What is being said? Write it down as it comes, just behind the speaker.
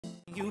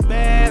You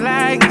bad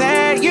like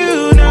that,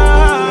 you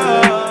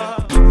know.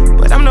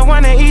 But I'm the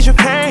one that ease your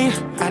pain.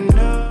 I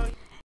know.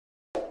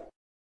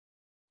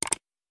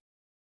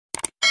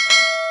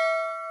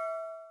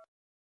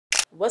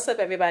 What's up,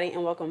 everybody,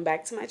 and welcome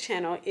back to my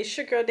channel. It's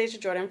your girl Dazja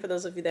Jordan. For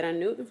those of you that are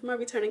new, and for my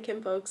returning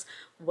kin folks,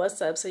 what's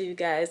up? So you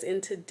guys,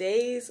 in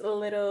today's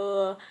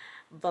little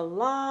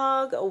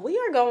vlog, we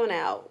are going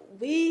out.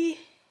 We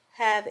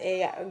have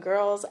a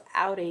girls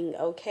outing,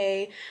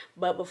 okay?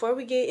 But before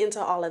we get into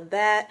all of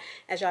that,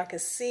 as y'all can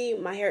see,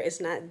 my hair is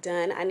not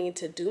done. I need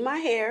to do my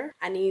hair.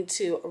 I need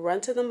to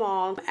run to the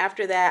mall.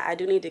 After that, I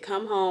do need to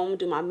come home,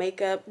 do my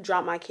makeup,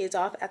 drop my kids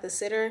off at the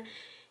sitter.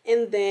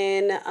 And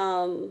then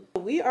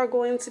we are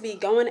going to be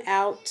going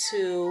out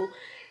to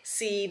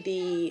see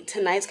the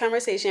Tonight's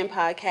Conversation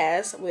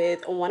podcast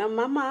with one of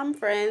my mom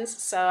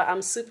friends. So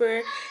I'm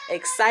super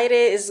excited.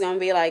 It's going to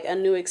be like a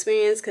new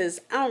experience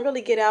because I don't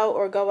really get out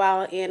or go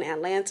out in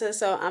Atlanta.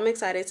 So I'm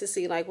excited to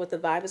see like what the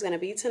vibe is going to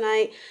be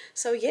tonight.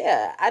 So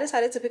yeah, I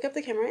decided to pick up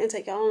the camera and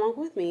take y'all along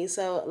with me.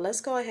 So let's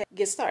go ahead and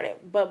get started.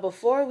 But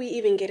before we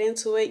even get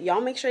into it,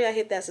 y'all make sure y'all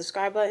hit that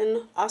subscribe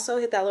button. Also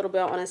hit that little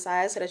bell on the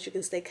side so that you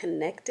can stay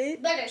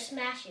connected. Better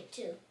smash it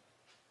too.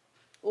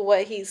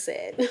 What he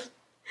said.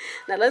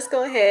 Now let's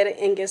go ahead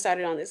and get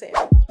started on this hair.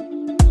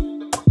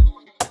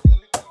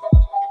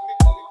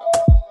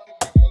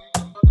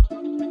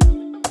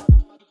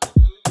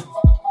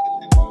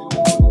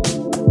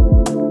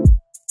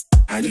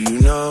 How do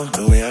you know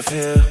the way I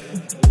feel?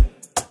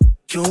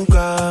 You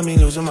got me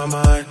losing my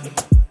mind.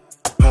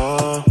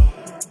 Oh,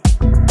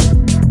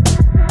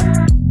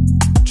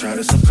 try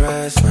to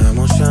suppress my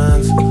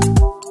emotions.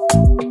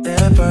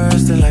 They're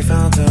bursting like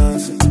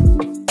fountains,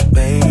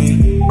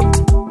 baby.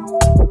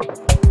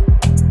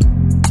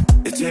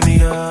 They take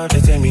me up, they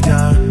take me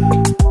down.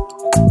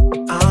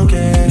 I'm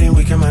getting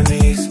weak in my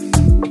knees.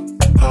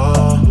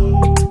 Oh,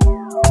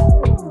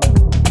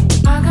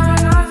 I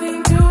got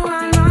nothing to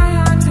hide, my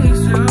heart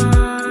takes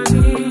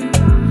journey.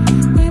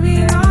 Baby,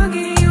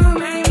 longing, you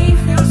make me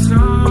feel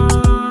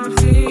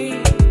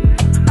something.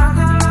 I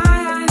got my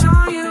eyes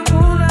on you,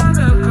 pull out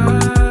the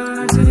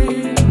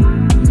curtain.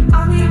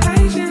 I'll be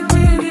patient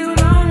with you,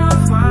 no more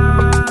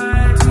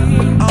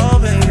fighting. oh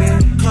baby,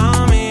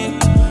 come in,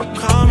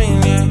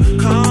 yeah,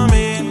 come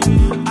in.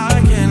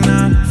 I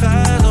cannot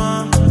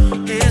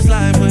fathom this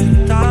life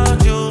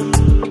without you.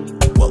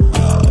 Whoa,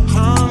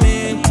 come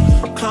in,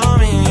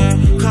 yeah,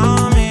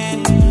 come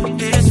in.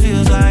 This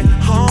feels like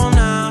home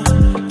now.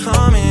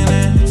 Come in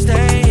and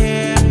stay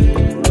here,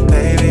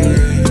 baby.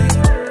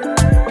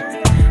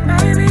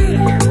 Baby,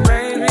 I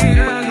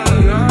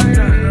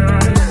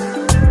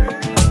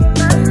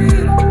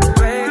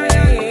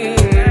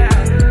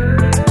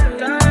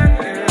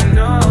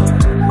know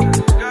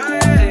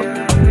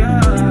you're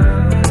done.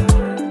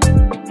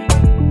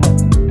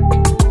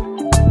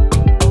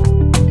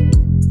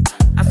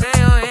 I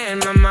feel in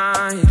my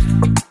mind.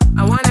 I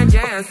wanna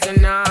dance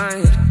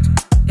tonight.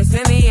 It's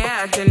in the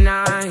air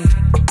tonight.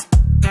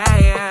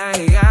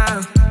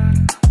 Yeah.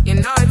 You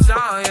know it's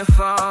all your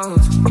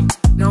fault.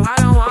 No, I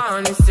don't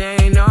wanna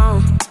say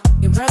no.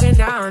 You're breaking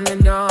down the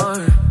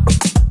door.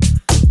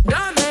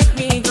 Don't make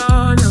me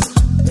go, no.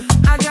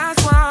 I just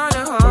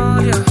wanna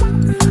hold you.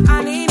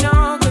 I need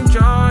no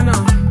control, no.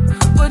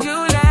 Would you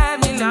let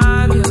me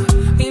love you?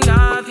 Me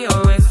love you,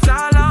 it's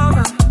all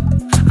over.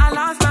 I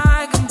lost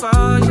my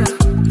composure.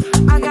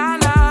 I got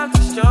love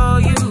to show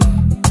you.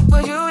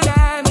 Would you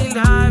let me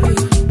love you?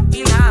 Me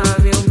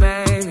love you,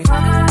 baby. I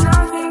got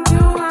nothing to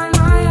hide,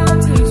 my heart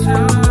takes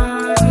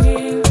journey.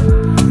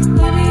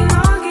 Baby,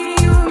 longing,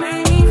 you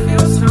make me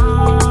feel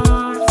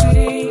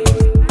something.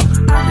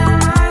 I got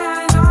my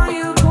eyes on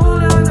you,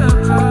 pull out the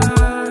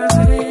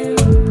curtain.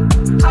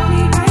 I'll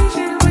be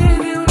patient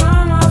with you, no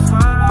more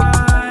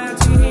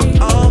fighting.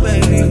 Oh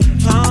baby,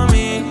 come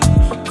in,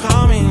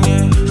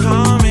 yeah,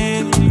 come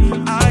in.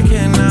 I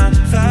cannot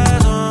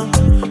fathom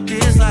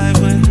this life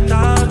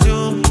without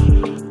you.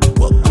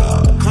 Whoa,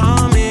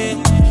 come in,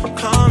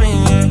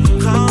 yeah,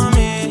 come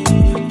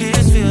in.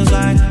 This feels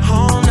like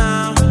home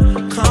now.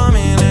 Come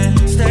in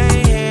and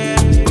stay here,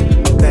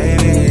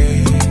 baby.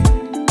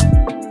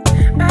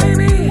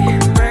 Baby,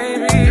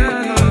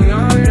 I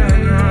know you're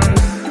done.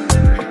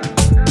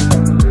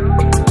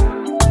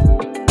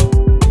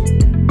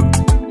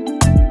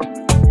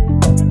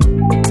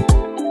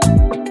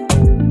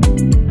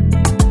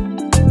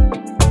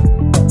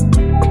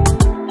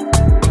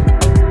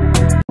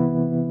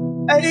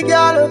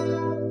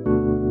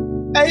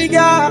 Hey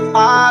girl,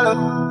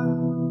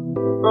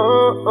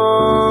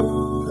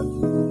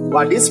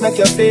 What this make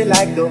you feel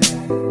like though?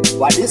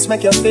 What this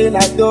make you feel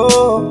like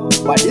though?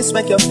 What this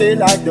make you feel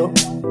like though?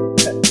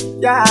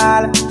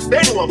 Girl,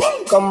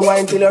 come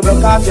wine till you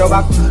broke off your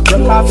back,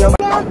 broke off your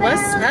back.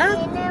 What's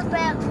up?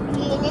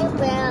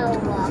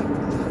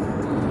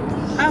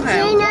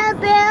 Okay.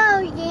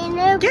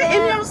 Get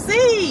in your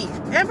seat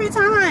every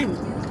time.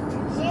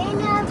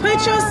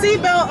 Put your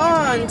seatbelt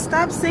on.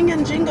 Stop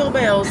singing jingle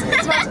bells.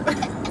 It's about to...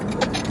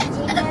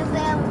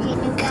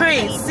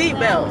 Chris,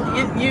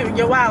 seatbelt.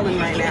 You're wilding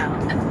right now.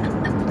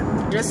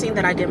 just seen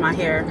that I did my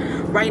hair.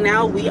 Right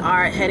now we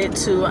are headed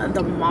to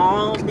the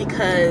mall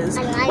because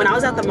when I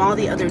was at the mall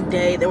the other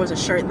day, there was a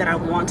shirt that I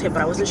wanted,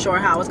 but I wasn't sure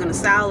how I was gonna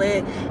style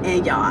it.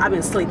 And y'all, I've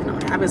been sleeping on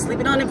it. I've been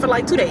sleeping on it for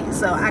like 2 days.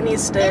 So I need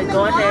to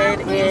go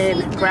ahead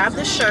and grab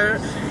the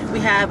shirt. We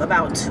have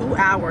about 2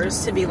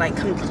 hours to be like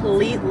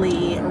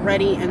completely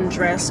ready and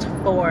dressed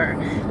for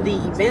the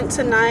event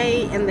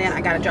tonight, and then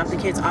I gotta drop the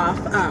kids off.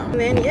 And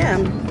then yeah,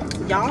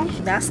 y'all,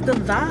 that's the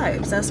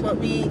vibes. That's what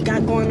we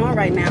got going on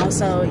right now.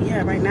 So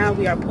yeah, right now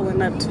we are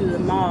pulling up to the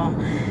mall.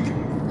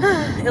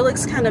 It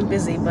looks kind of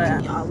busy,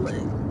 but y'all, look,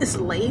 it's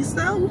Lay's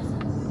though.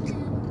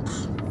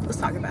 Let's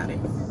talk about it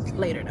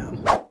later though.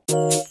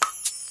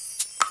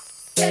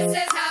 This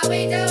is how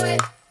we do it.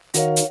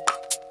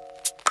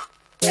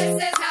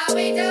 This is how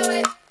we do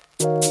it.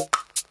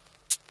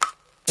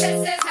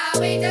 This is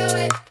how we do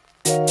it.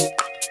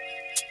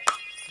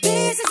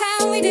 This is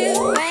how we do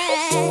it.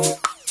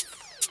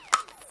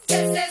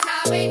 This is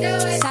how we do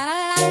it.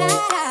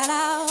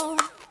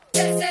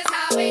 This is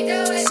how we do it.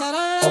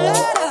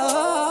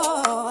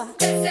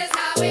 This is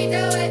how we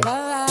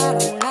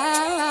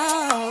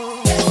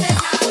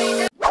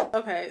do it.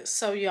 Okay,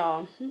 so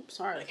y'all,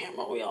 sorry the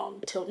camera, we all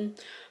tilting.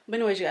 But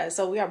anyways, you guys,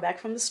 so we are back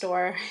from the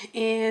store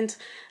and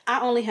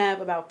I only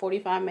have about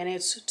 45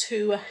 minutes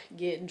to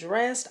get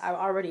dressed. I've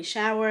already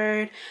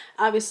showered.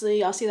 Obviously,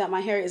 y'all see that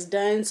my hair is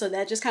done, so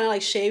that just kind of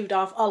like shaved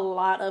off a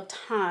lot of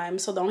time.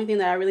 So the only thing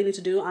that I really need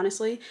to do,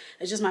 honestly,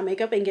 is just my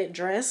makeup and get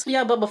dressed.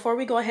 Yeah, but before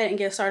we go ahead and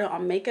get started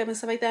on makeup and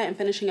stuff like that and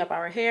finishing up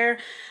our hair,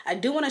 I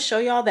do want to show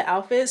y'all the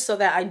outfits so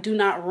that I do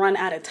not run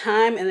out of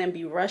time and then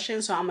be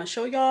rushing. So I'm going to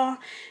show y'all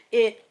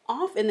it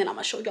off and then I'm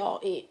going to show y'all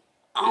it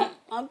on,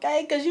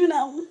 okay? Because, you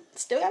know,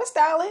 still got to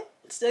style it.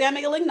 Still got to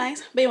make it look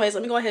nice. But anyways,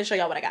 let me go ahead and show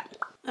y'all what I got.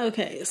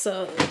 Okay,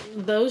 so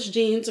those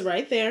jeans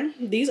right there,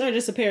 these are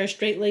just a pair of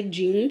straight leg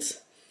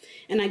jeans.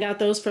 And I got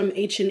those from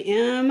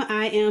H&M.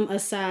 I am a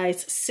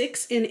size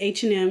 6 in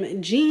H&M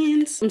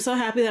jeans. I'm so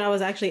happy that I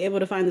was actually able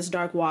to find this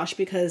dark wash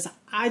because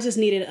I just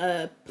needed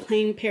a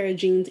plain pair of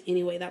jeans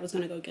anyway. That was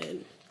going to go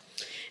good.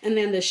 And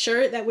then the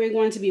shirt that we're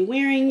going to be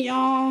wearing,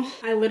 y'all,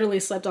 I literally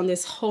slept on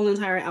this whole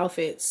entire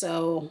outfit.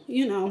 So,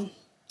 you know,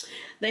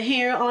 the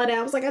hair, all of that.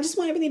 I was like, I just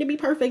want everything to be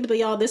perfect. But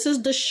y'all, this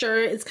is the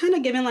shirt. It's kind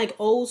of giving like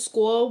old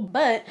school,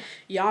 but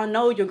y'all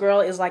know your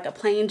girl is like a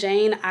plain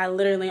Jane. I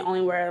literally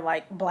only wear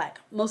like black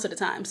most of the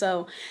time.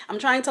 So I'm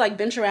trying to like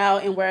venture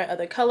out and wear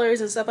other colors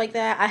and stuff like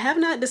that. I have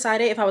not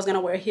decided if I was gonna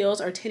wear heels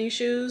or tennis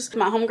shoes.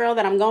 My homegirl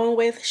that I'm going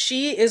with,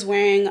 she is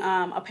wearing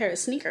a pair of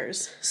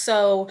sneakers.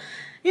 So,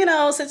 you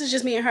know, since it's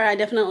just me and her, I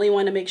definitely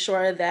want to make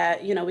sure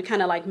that, you know, we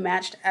kind of like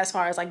matched as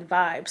far as like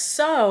vibes.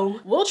 So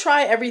we'll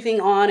try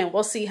everything on and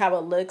we'll see how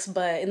it looks.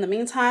 But in the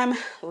meantime,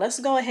 let's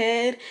go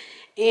ahead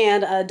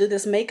and do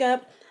this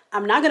makeup.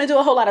 I'm not going to do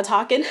a whole lot of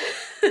talking.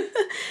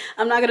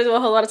 I'm not going to do a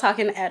whole lot of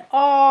talking at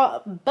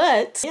all.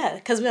 But yeah,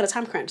 because we got a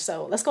time crunch.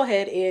 So let's go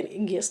ahead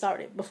and get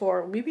started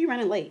before we be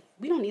running late.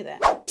 We don't need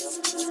that.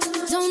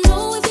 Don't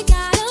know if you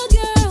got a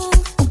girl.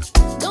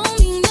 Don't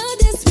mean no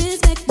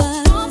disrespect,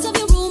 but all of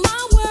you rule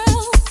my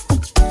world.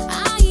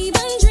 I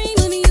even dream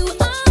of you,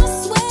 I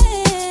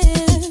swear.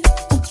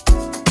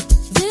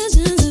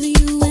 Visions of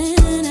you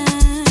and I.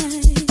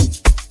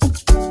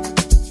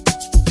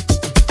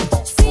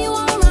 See you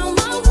all around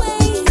my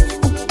way.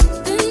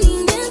 Been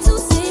meaning to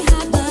say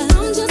hi, but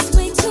I'm just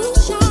way too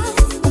shy.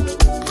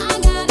 I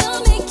gotta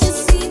make you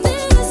see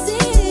this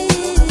is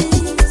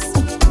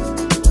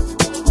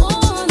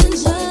more than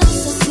just a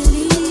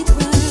silly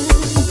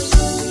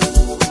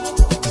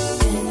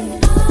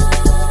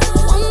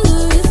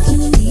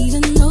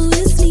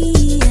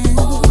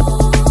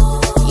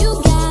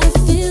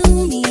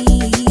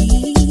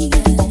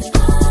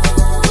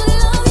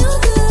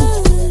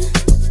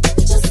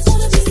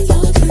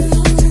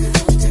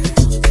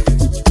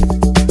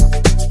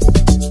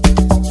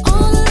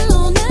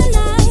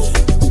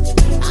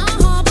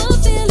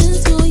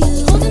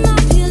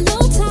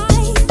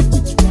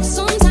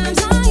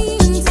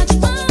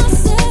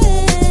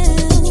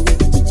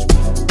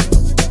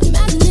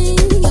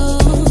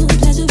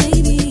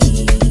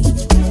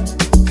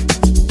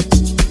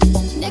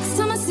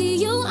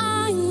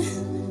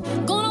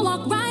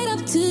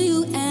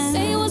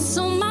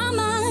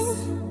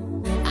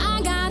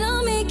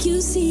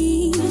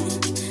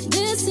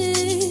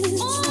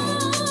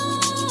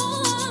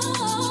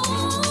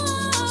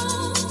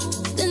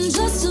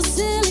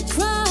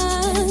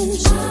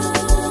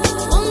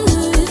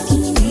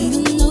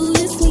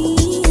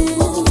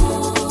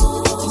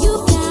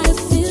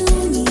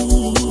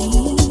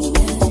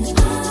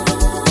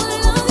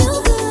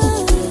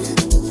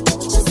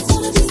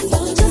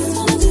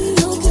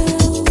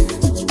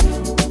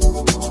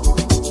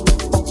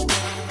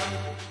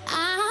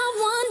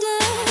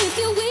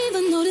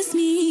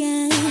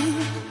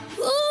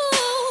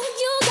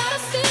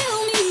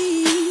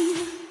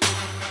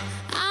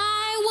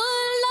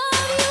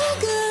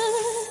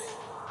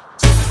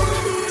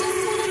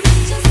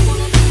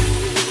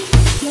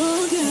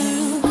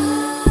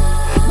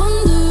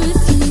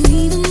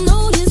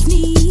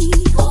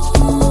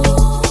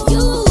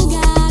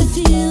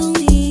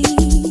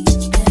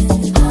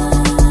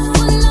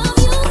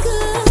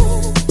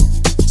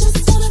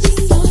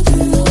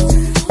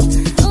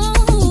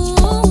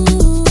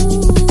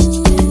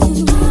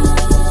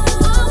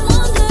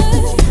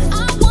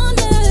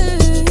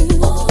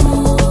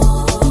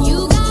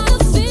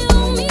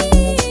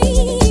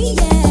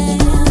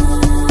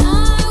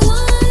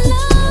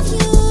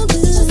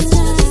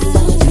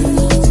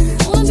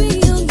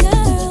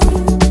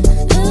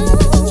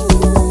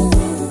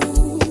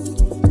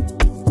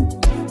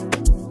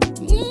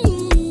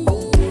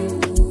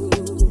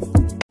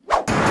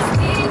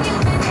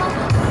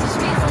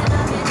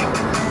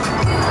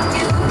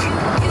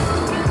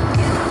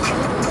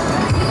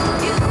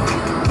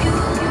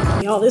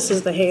this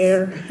is the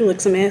hair. It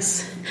looks a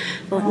mess.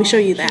 But let me show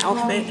you the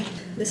outfit.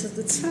 This is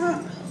the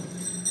top.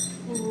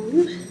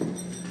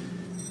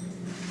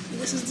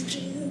 This is the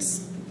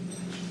jeans.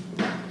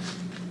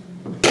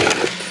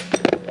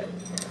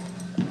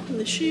 And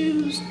the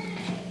shoes.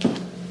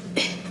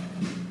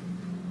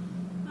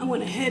 I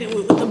went ahead and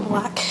went with the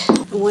black.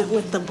 I went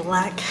with the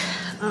black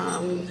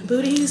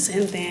booties,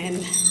 and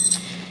then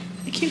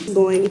I'm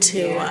going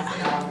to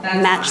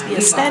match the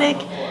aesthetic,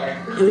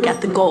 and we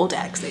got the gold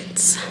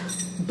accents.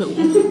 Boom.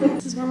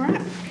 This is where we're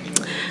at.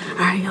 All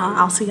right, y'all.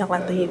 I'll see y'all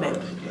at the event.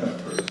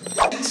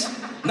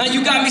 Now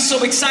you got me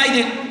so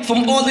excited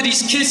from all of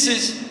these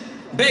kisses.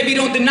 Baby,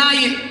 don't deny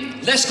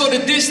it. Let's go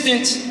the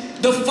distance.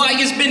 The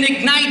fire's been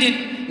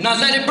ignited. Now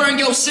let it burn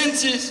your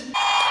senses.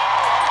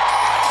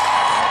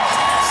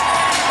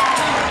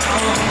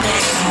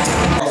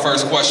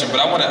 First question, but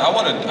I want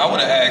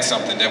to ask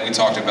something that we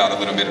talked about a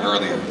little bit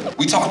earlier.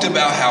 We talked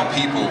about how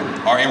people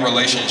are in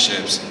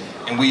relationships,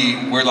 and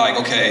we're like,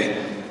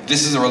 okay,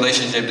 this is a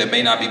relationship that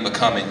may not be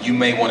becoming. You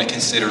may want to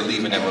consider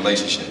leaving that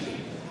relationship.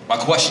 My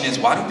question is,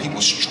 why do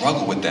people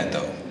struggle with that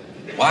though?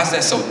 Why is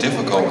that so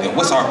difficult? And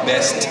what's our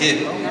best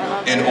tip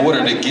in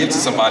order to give to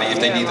somebody if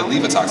they need to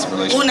leave a toxic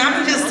relationship? Well, now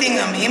I'm just seeing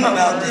a meme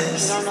about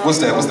this. What's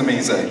that? What's the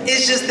meme say?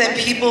 It's just that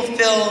people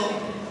feel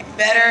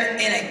better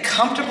in a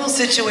comfortable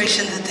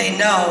situation that they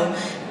know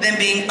than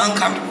being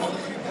uncomfortable.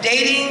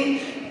 Dating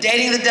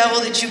the devil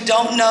that you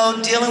don't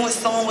know, dealing with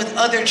someone with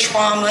other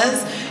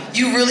traumas,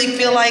 you really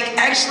feel like,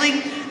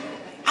 actually,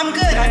 I'm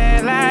good.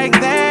 Like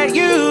that,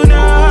 you